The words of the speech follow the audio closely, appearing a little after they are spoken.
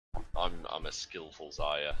I'm a skillful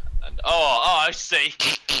Zarya, and I see.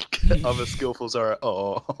 I'm a skillful Zarya.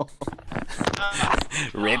 Oh.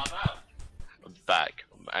 Rip. I'm back.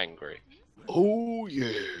 I'm angry. Oh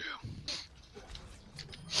yeah.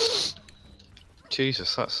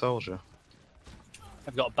 Jesus, that soldier.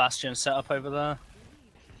 I've got a bastion set up over there.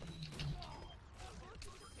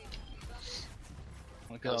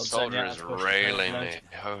 That soldier is railing me.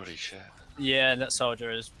 Holy shit. Yeah, that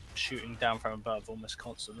soldier is shooting down from above almost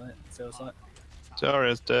constantly, it feels like.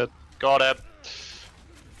 Zarya's dead. Got him.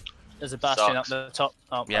 There's a bastion Sucks. up the top.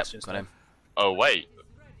 Oh, Yep, bastion's got dead. him. Oh wait.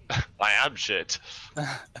 I am shit.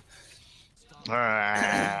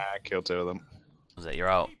 Killed 2 of them. Was that you're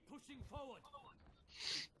out?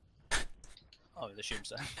 Oh, the assume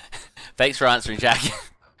so. Thanks for answering, Jack.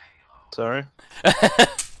 Sorry.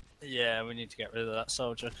 Yeah, we need to get rid of that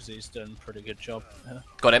soldier because he's done a pretty good job.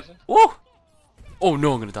 Got him. Woo! Oh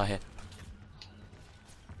no, I'm gonna die here.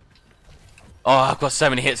 Oh, I've got so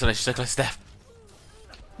many hits on this circus death.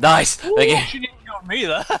 Nice! Thank you. She didn't kill me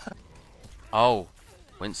there. Oh,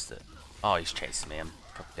 Winston. Oh, he's chasing me. I'm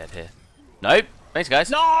probably dead here. Nope. Thanks,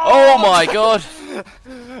 guys. No! Oh my god!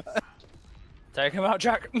 Take him out,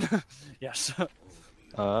 Jack. Yes.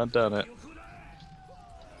 I've done it.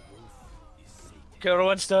 Go to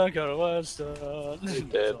Winston, go to Winston. He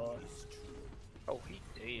did. Oh, he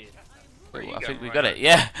did. Ooh, I think we got it,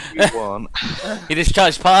 yeah. You won. He just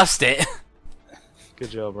charged past it.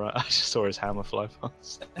 Good job, right? I just saw his hammer fly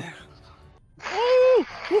past.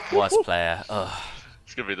 Worst player. Ugh.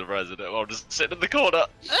 It's gonna be the resident. I'm just sitting in the corner.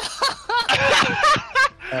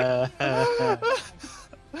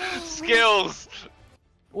 Skills.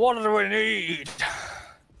 What do we need?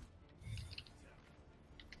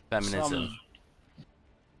 Feminism.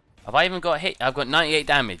 Have I even got hit? I've got 98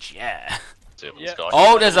 damage. Yeah. Yeah.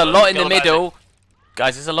 Oh, there's a lot in the middle.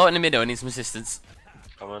 Guys, there's a lot in the middle. I need some assistance.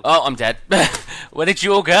 Come on. Oh, I'm dead. Where did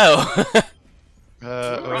you all go?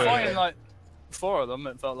 We're fighting like 4 of them,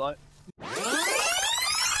 it felt like.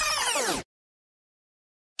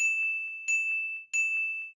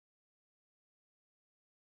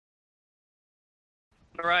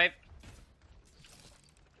 Alright.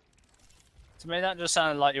 To me that just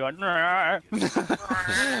sounded like you went There's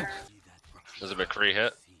a McCree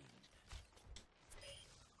hit.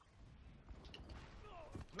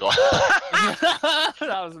 God.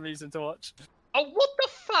 that was amusing to watch. Oh, what the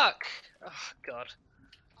fuck? Oh, God.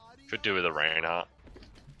 Could do with a Reinhardt.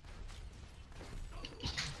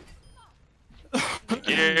 Thank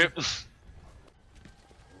you.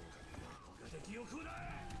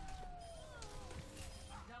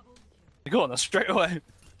 Go on, that's straight away.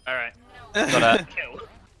 Alright. Got Kill.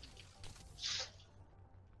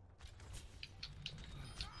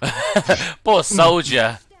 Poor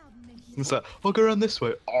soldier. It's like, I'll go around this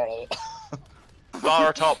way. Oh.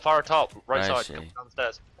 Far top, right Where side, is she? come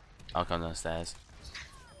downstairs. I'll come downstairs.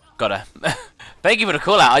 Got her. Thank you for the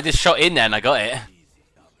call out. I just shot in there and I got it.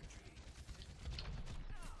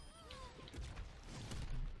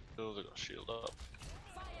 Oh, they got shield up.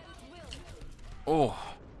 Oh.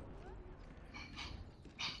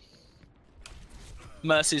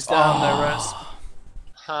 Mercy's down, no rest.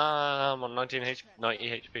 I'm on 90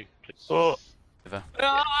 HP, please. Oh.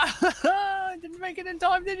 Ah, didn't make it in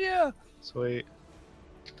time, did you? Sweet.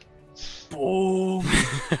 Boom.